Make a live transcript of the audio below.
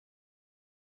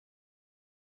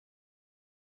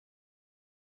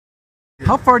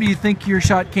How far do you think your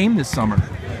shot came this summer?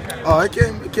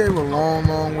 It came a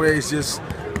long ways.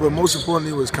 But most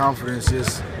importantly was confidence.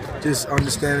 Just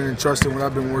understanding and trusting what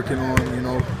I've been working on. You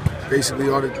know, basically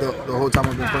the whole time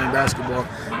I've been playing basketball.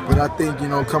 But I think, you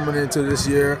know, coming into this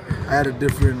year, I had a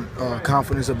different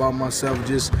confidence about myself.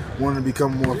 Just wanting to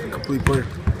become more of a complete player.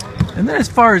 And then as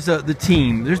far as the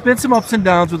team, there's been some ups and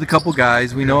downs with a couple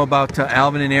guys. We know about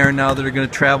Alvin and Aaron now that are going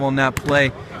to travel and not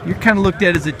play. You're kind of looked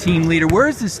at as a team leader. Where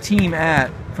is this team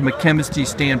at from a chemistry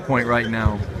standpoint right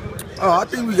now? I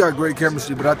think we got great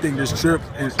chemistry, but I think this trip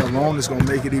alone is going to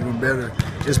make it even better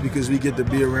just because we get to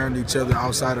be around each other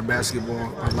outside of basketball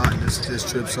a lot in this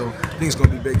trip. So I think it's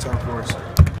going to be big time for us.